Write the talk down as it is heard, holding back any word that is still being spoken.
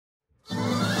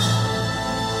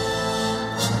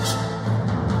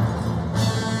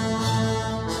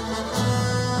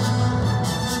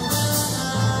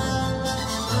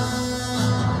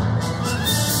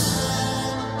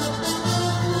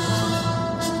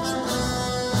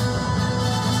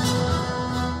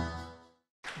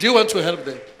Do you want to help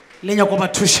them?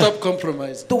 Stop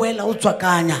compromising.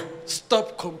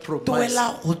 Stop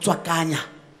compromising.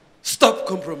 Stop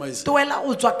compromising.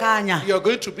 You are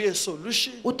going to be a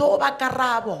solution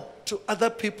to other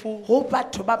people who are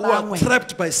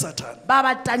trapped by Satan.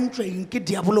 I don't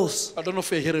know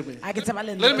if you're hearing me.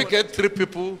 Let me get 3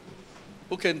 people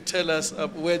who can tell us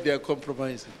where they are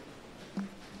compromising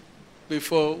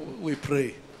before we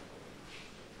pray.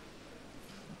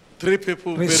 3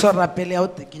 people. 3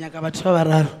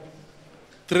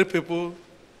 people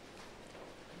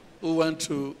who want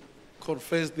to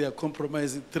confess they are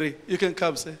compromising. 3. You can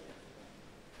come, say.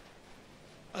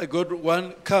 I got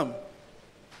 1. Come.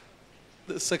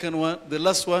 The second one. The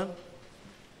last one.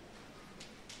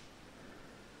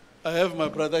 I have my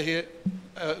brother here.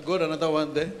 I got another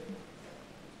one there.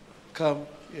 Come.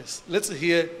 Yes. Let's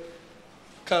hear.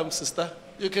 Come, sister.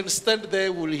 You can stand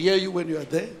there. We'll hear you when you are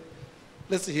there.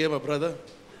 Let's hear my brother.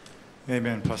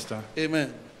 Amen, Pastor.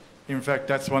 Amen. In fact,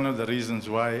 that's one of the reasons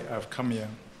why I've come here.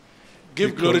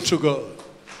 Give glory to God.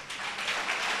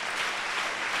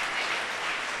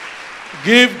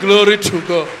 Give glory to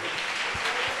God.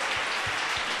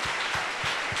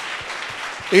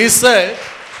 He said,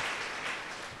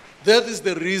 that is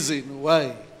the reason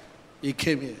why he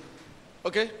came here.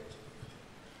 Okay?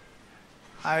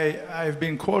 I've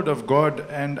been called of God,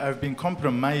 and I've been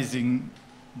compromising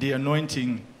the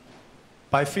anointing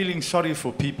by feeling sorry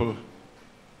for people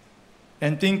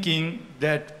and thinking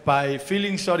that by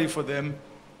feeling sorry for them,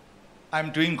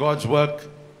 I'm doing God's work,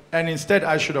 and instead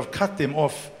I should have cut them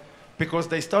off because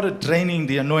they started draining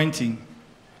the anointing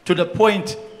to the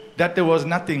point that there was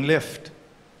nothing left.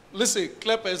 Listen,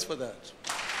 clap hands for that.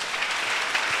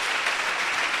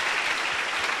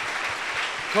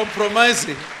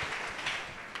 Compromising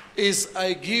is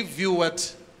I give you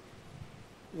what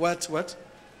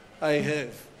I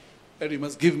have, and you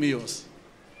must give me yours.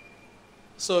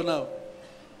 So now,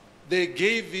 they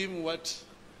gave him what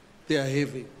they are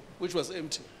having, which was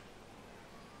empty.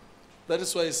 That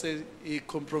is why he said he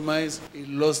compromised, he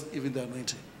lost even the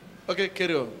anointing. Okay,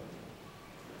 carry on.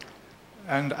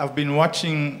 And I've been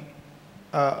watching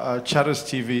Charis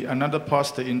TV. Another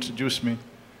pastor introduced me.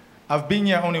 I've been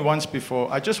here only once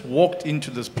before. I just walked into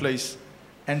this place,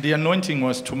 and the anointing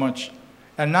was too much.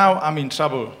 And now I'm in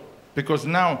trouble, because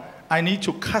now I need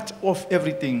to cut off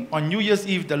everything. On New Year's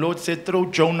Eve, the Lord said, throw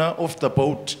Jonah off the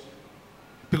boat.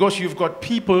 Because you've got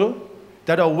people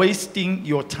that are wasting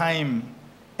your time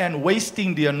and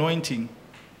wasting the anointing.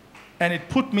 And it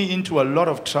put me into a lot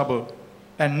of trouble.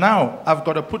 And now I've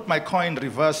got to put my car in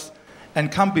reverse and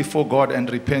come before God and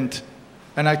repent.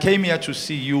 And I came here to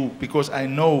see you because I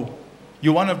know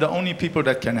you're one of the only people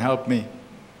that can help me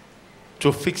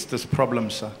to fix this problem,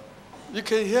 sir. You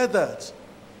can hear that.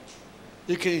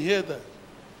 You can hear that.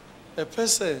 A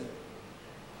person,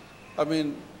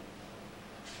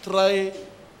 try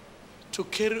to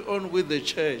carry on with the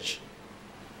church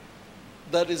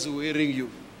that is wearing you.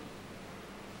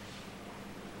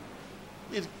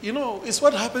 It's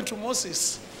what happened to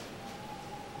Moses.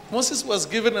 Moses was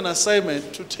given an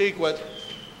assignment to take what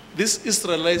these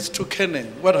Israelites to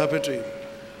Canaan. What happened to him?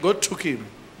 God took him.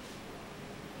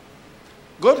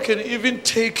 God can even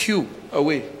take you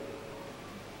away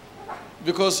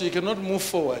because you cannot move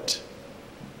forward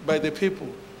by the people.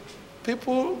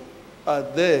 People are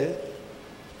there.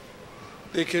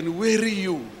 They can weary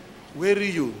you.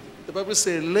 The Bible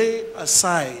says, lay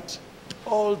aside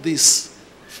all this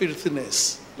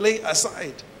filthiness. Lay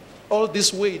aside all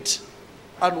this weight,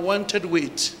 unwanted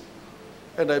weight.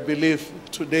 And I believe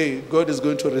today God is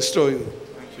going to restore you.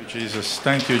 Thank you, Jesus.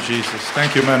 Thank you, Jesus.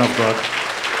 Thank you, man of God.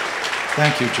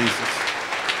 Thank you, Jesus.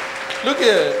 Look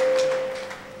here.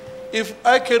 If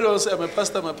I carry on say I'm a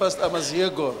pastor, I must hear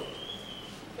God.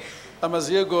 I must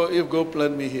hear God if God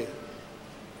planned me here.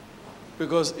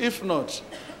 Because if not,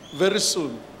 very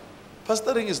soon,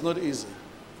 pastoring is not easy.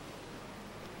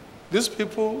 These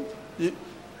people,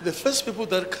 the first people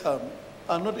that come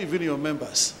are not even your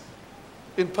members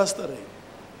in pastoring.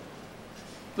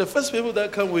 The first people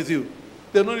that come with you,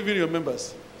 they're not even your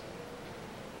members.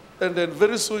 And then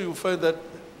very soon you find that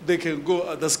they can go,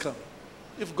 others come.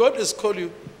 If God has called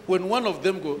you, when one of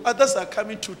them go, others are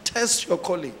coming to test your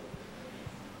calling.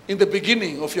 In the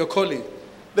beginning of your calling,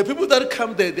 the people that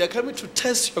come there, they are coming to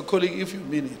test your calling if you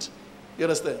mean it. You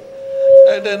understand?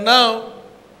 And then now,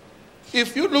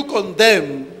 if you look on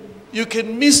them, you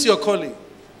can miss your calling.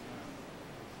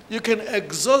 You can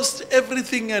exhaust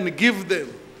everything and give them.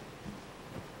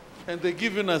 And they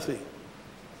give you nothing.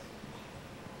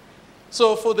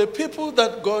 So for the people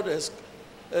that God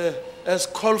has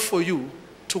called for you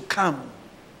to come,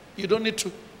 you don't need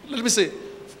to, let me say,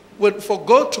 for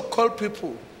God to call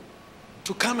people,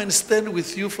 to come and stand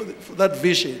with you for that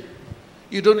vision,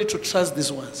 you don't need to trust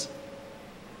these ones.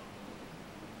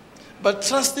 But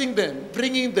trusting them,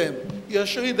 bringing them, you are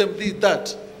showing them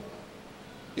that.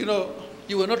 You know,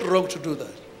 you were not wrong to do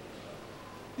that.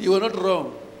 You were not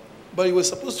wrong. But you were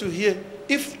supposed to hear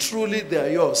if truly they are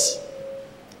yours.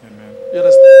 Amen. You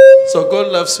understand? So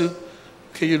God loves you.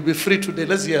 Okay, you'll be free today.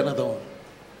 Let's hear another one.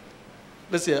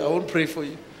 Let's hear. I won't pray for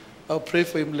you. I'll pray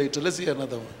for him later. Let's hear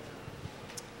another one.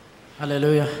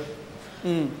 Hallelujah.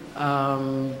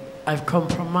 I've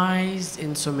compromised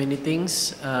in so many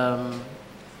things.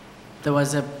 There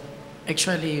was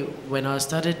actually, when I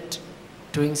started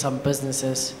doing some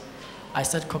businesses, I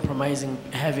started compromising,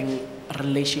 having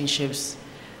relationships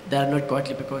that are not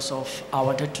godly because of I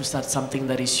wanted to start something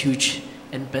that is huge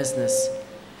in business.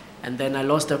 And then I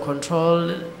lost the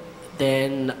control.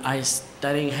 Then I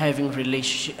started having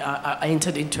relationship. I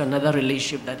entered into another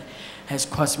relationship that has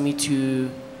caused me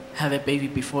to have a baby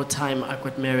before time I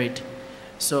got married.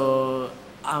 So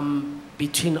I'm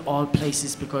between all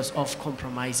places because of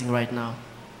compromising right now.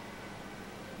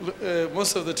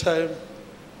 Most of the time,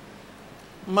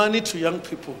 money to young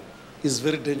people is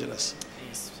very dangerous.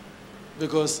 Yes.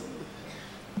 Because,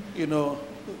 you know,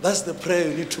 that's the prayer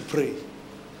you need to pray.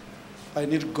 I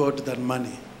need God than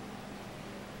money.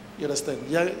 You understand?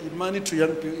 Money to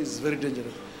young people is very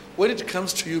dangerous. When it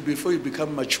comes to you before you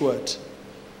become matured,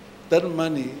 that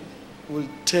money will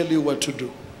tell you what to do.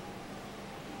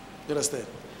 You understand?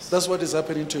 That's what is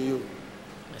happening to you.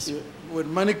 Yes.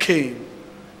 When money came,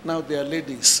 now there are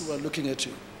ladies who are looking at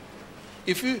you.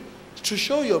 To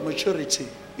show your maturity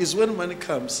is when money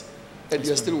comes and Yes,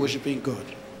 you are still worshiping God.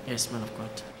 Yes, man of God.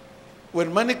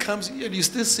 When money comes, you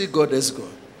still see God as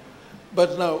God.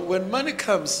 But now, when money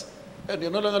comes and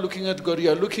you're no longer looking at God,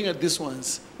 you are looking at these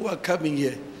ones who are coming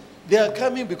here. They are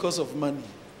coming because of money.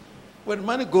 When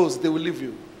money goes, they will leave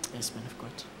you. Yes, man of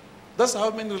God. That's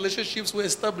how many relationships were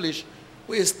established.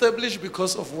 We established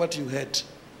because of what you had.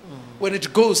 When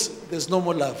it goes, there's no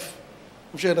more love.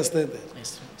 I'm sure you understand that. Yes,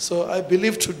 sir. So I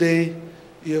believe today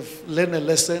you have learned a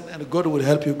lesson and God will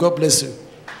help you. God bless you.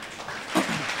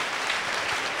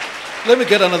 Let me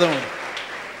get another one.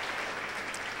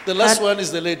 The last one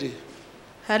is the lady.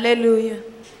 Hallelujah.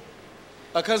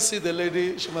 I can't see the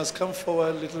lady. She must come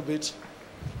forward a little bit.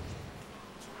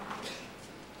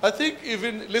 I think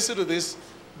even, listen to this,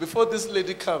 before this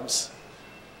lady comes,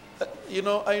 you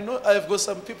know I've got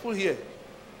some people here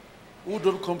who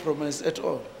don't compromise at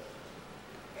all.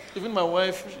 Even my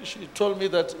wife, she told me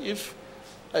that if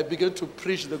I begin to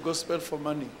preach the gospel for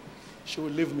money, she will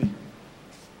leave me.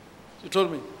 She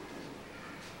told me.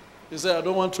 She said, I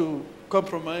don't want to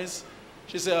compromise.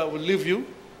 She said, I will leave you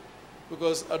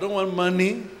because I don't want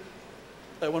money.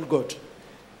 I want God.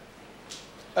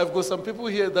 I've got some people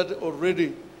here that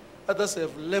already, others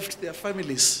have left their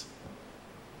families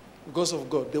because of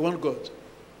God. They want God.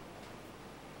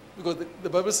 Because the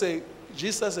Bible says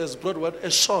Jesus has brought what? A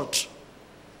sword.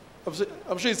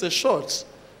 I'm sure it's a sword.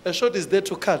 A sword is there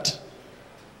to cut.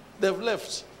 They've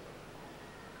left.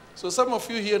 So some of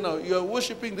you here now, you are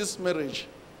worshiping this marriage.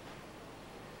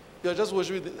 You are just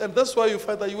worshiping it. And that's why you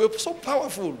find that you were so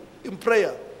powerful in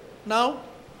prayer. Now,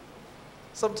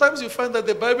 sometimes you find that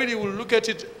the Bible, you will look at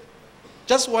it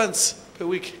just once per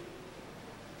week.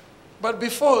 But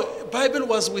before, Bible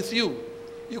was with you.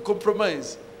 You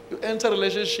compromise. You enter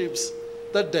relationships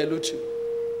that dilute you.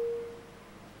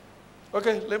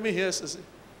 Okay, let me hear Sissy.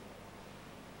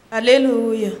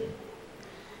 Hallelujah.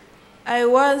 I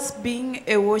was being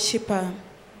a worshiper,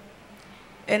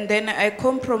 and then I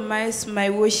compromised my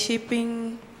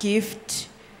worshiping gift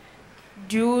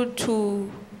due to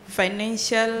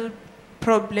financial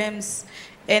problems.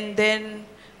 And then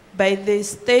by the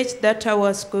stage that I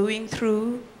was going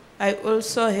through, I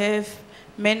also have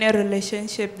many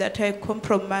relationships that I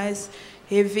compromised,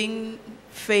 having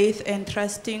faith and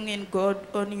trusting in God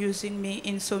on using me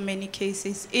in so many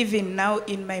cases. Even now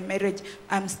in my marriage,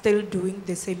 I'm still doing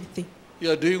the same thing.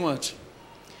 You are doing what?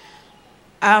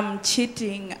 I'm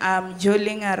cheating, I'm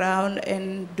jolling around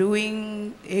and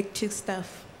doing hectic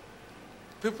stuff.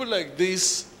 People like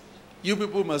this, you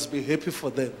people must be happy for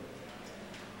them.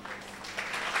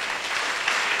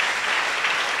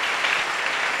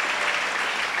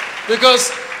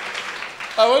 Because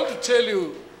I want to tell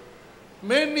you,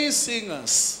 many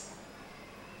singers,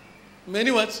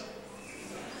 many what?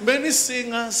 Many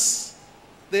singers,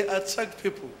 they attract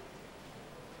people.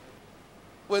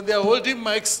 When they are holding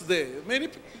mics there, many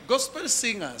gospel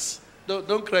singers,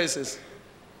 don't cry, sis.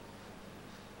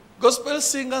 Gospel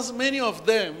singers, many of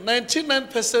them,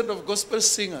 99% of gospel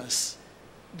singers,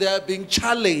 they are being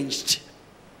challenged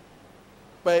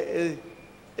by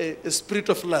a spirit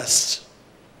of lust.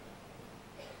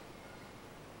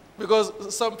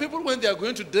 Because some people, when they are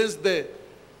going to dance there,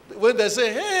 when they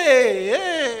say, hey,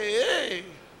 hey, hey,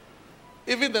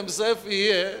 even themselves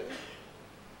here,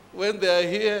 when they are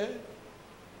here,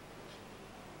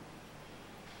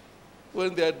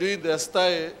 when they are doing their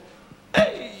style,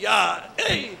 hey, yeah,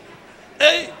 hey,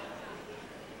 hey.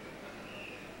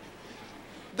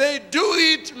 They do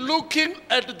it looking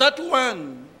at that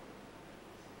one.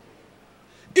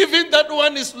 Even that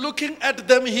one is looking at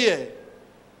them here.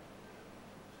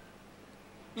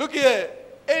 Look here,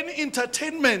 any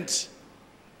entertainment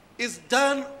is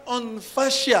done on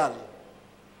facial.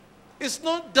 It's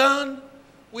not done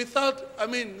without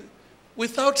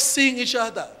seeing each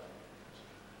other.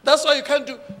 That's why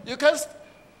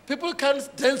people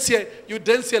can't dance here. You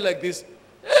dance here like this.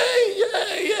 Hey,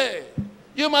 yeah, yeah.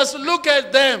 You must look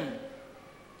at them.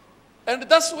 And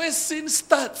that's where sin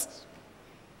starts.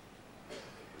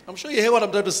 I'm sure you hear what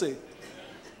I'm trying to say.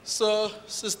 So,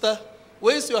 sister,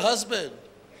 where is your husband?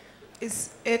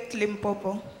 It's at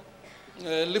Limpopo.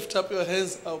 Lift up your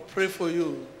hands. I'll pray for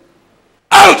you.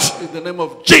 Out in the name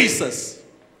of Jesus.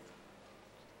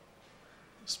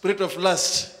 Spirit of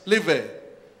lust, leave her.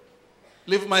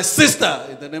 Leave my sister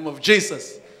in the name of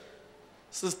Jesus.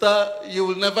 Sister, you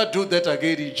will never do that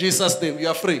again in Jesus' name. You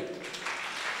are free.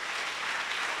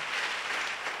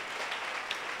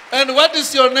 And what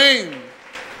is your name?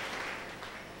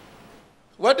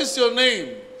 What is your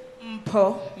name?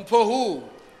 Mpo. Mpo who?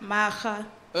 Maha.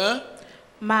 Huh?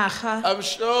 Maha. I'm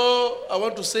sure I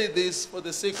want to say this for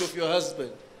the sake of your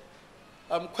husband.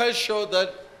 I'm quite sure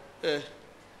that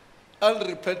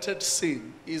unrepented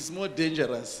sin is more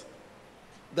dangerous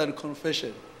than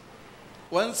confession.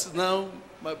 Once now,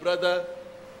 my brother,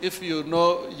 if you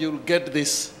know you'll get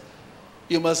this,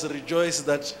 you must rejoice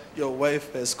that your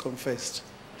wife has confessed.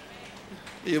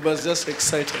 You must just be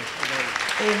excited about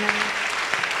it. Amen.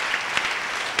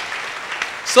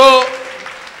 So,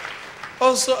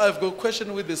 also I've got a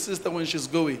question with the sister when she's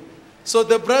going. So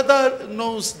the brother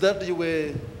knows that you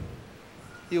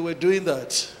were doing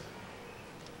that.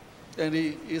 And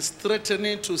he is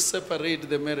threatening to separate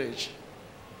the marriage.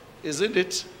 Isn't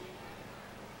it?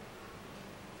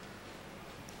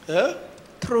 Huh?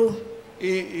 True.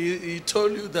 He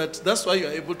told you that's why you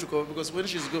are able to confess. Because when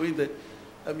she's going there,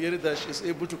 I'm hearing that she's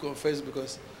able to confess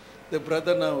because the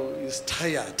brother now is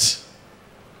tired.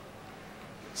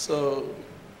 So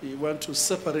he wants to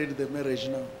separate the marriage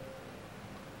now.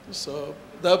 So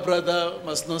that brother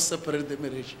must not separate the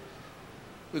marriage.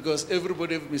 Because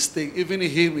everybody has mistakes. Even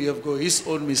him, he has got his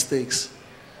own mistakes.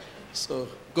 So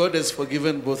God has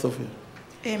forgiven both of you.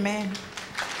 Amen.